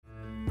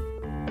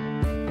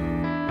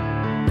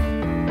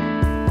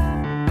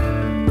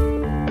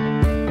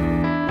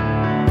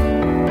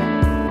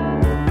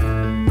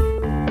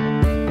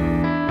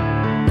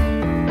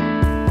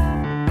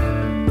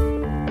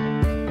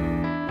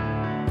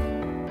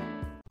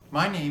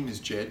My name is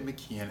Jed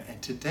McKeon,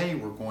 and today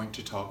we're going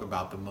to talk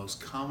about the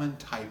most common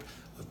type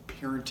of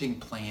parenting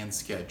plan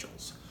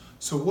schedules.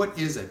 So what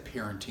is a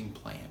parenting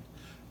plan?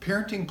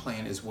 Parenting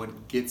plan is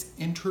what gets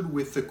entered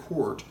with the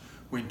court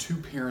when two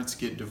parents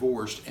get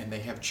divorced and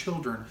they have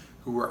children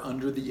who are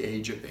under the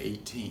age of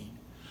 18.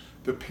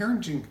 The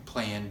parenting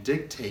plan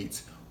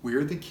dictates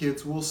where the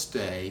kids will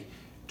stay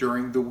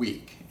during the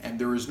week, and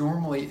there is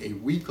normally a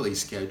weekly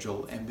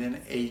schedule and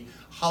then a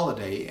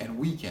holiday and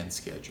weekend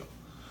schedule.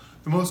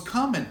 The most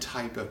common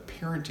type of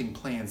parenting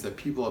plans that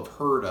people have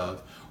heard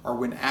of are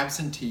when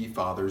absentee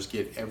fathers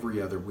get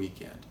every other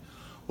weekend.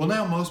 Well,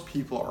 now most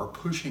people are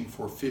pushing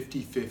for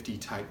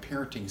 50-50 type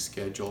parenting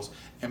schedules,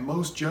 and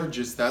most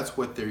judges, that's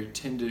what they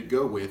tend to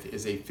go with,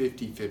 is a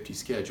 50-50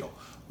 schedule.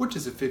 What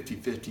does a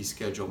 50-50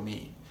 schedule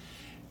mean?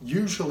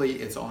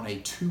 Usually it's on a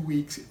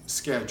 2-week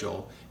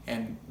schedule,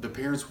 and the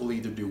parents will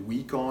either do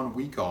week on,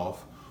 week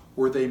off,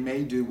 or they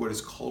may do what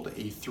is called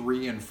a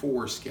 3 and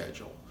 4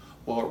 schedule.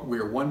 Well,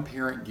 where one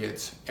parent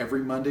gets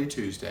every Monday,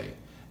 Tuesday,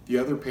 the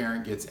other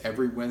parent gets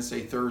every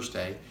Wednesday,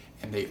 Thursday,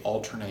 and they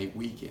alternate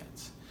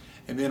weekends.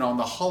 And then on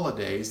the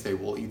holidays, they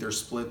will either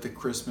split the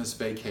Christmas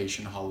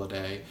vacation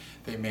holiday,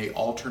 they may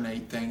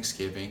alternate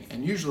Thanksgiving,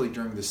 and usually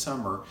during the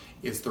summer,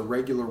 it's the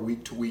regular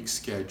week-to-week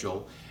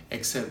schedule,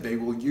 except they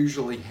will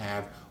usually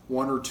have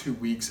 1 or 2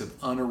 weeks of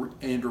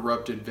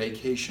uninterrupted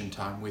vacation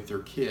time with their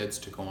kids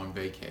to go on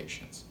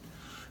vacations.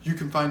 You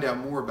can find out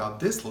more about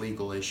this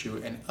legal issue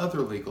and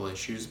other legal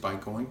issues by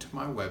going to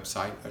my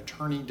website,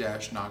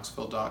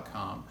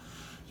 attorney-knoxville.com.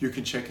 You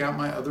can check out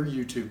my other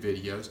YouTube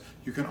videos.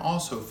 You can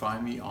also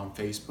find me on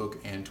Facebook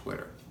and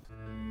Twitter.